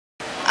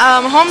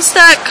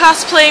Homestuck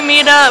cosplay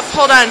meetup.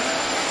 Hold on.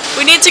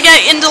 We need to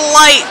get into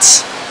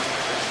light.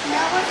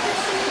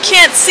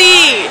 Can't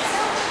see.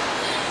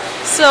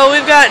 So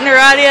we've got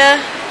Naradia,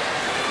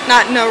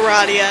 not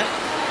Naradia,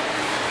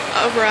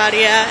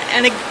 Aradia,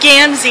 and a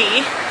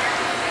Gamzee.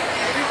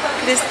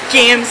 This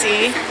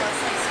Gamzee.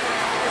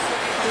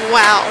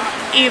 Wow,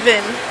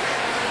 even.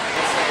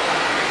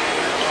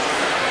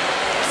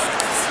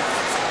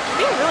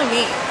 Being really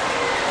mean.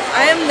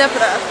 I am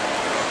Nipida.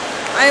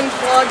 I am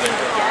vlogging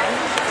again.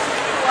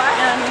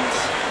 And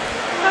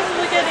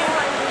probably getting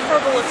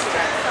horrible looks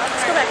again.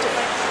 Let's go back to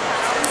it.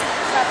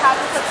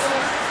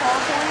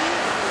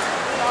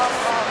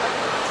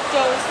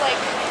 Those like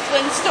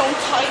Flintstone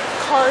type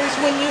cars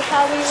when you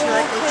have a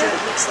little kid.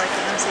 It looks like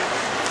Gamzee.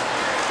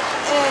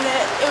 And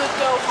it would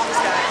go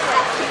like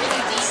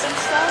really deep and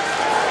stuff.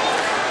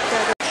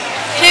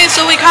 Okay,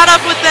 so we caught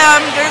up with them.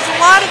 There's a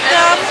lot of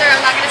them.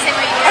 I'm not gonna say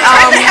my name. I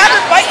tried to have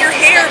her bite your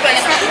hair, but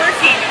it's not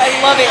working. I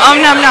love it.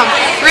 Nom nom.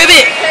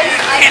 Ribbit.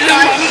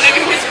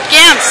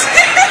 Gams.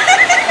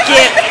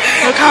 Get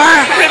the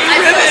car.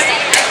 Ribbit.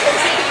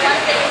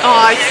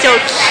 Oh, it's so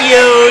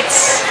cute.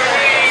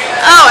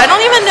 Oh, I don't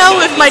even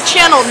know if my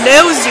channel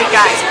knows you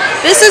guys.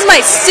 This is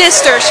my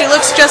sister. She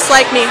looks just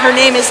like me. Her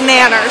name is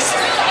Nanners.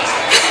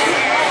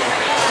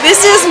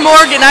 This is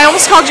Morgan. I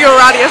almost called you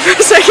Aradia for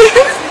a second.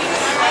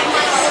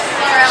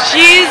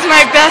 She's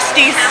my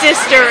bestie's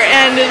sister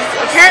and is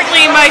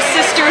apparently my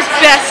sister's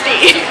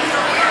bestie.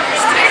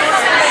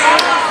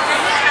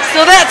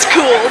 So that's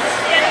cool.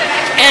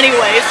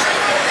 Anyways,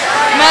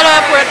 met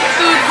up, we're at the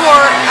food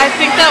court. I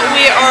think that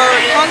we are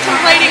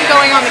contemplating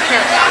going on the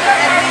carousel.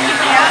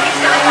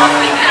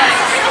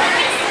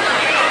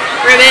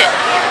 Ribbit.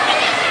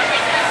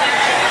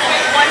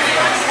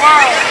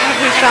 Have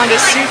we found a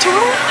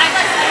suitor?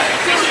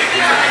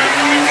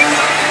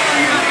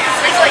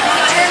 It's like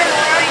you turn it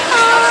around, you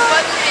push on the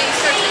button, and you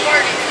start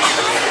recording.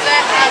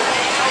 That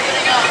happens,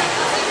 opening up.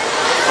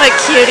 Like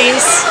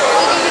cuties.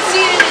 You can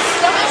see it in his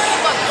stomach.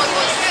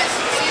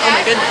 Oh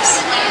my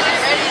goodness.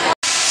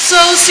 So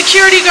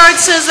security guard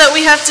says that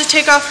we have to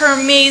take off her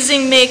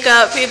amazing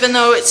makeup, even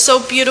though it's so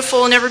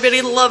beautiful and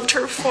everybody loved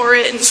her for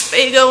it, and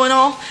Fago and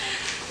all.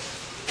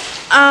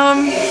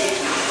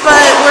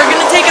 But we're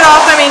gonna take it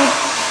off. I mean,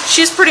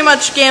 she's pretty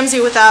much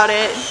Gamzee without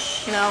it.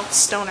 You know,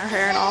 stoner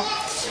hair and all.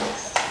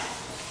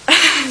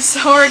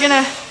 So we're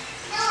gonna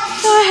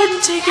go ahead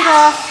and take it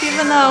off,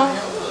 even though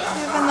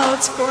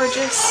it's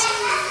gorgeous.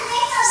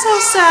 So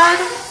sad.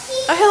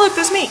 Oh hey, look,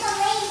 there's me.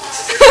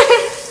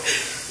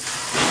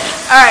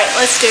 Alright,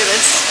 let's do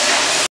this.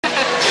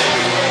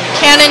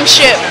 Cannon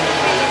ship.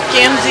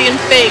 Gamzee and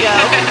Fago.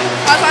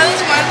 I saw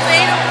this one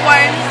thing,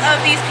 one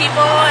of these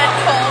people had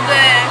told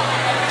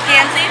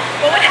Gamzee,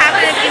 what would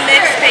happen if you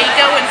mixed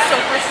Fago and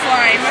Super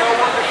Slime?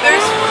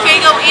 There's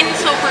Fago in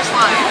Super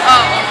Slime.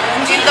 Oh,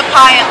 in the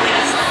pie at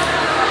least.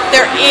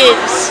 There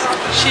is.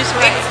 She's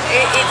right.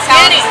 It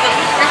sounds Dani,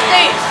 your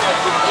face.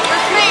 Your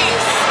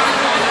face.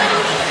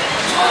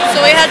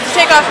 So we had to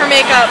take off her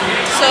makeup,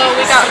 so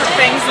we got her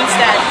fangs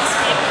instead.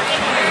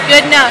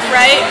 Good enough,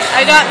 right?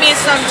 I got me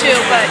some too,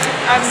 but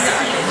I'm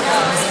not.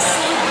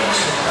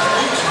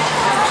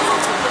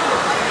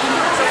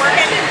 Is it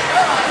working?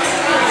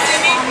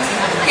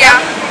 Yeah.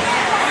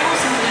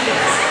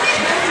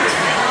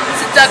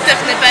 Seductive,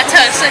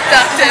 Nibetta,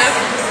 seductive.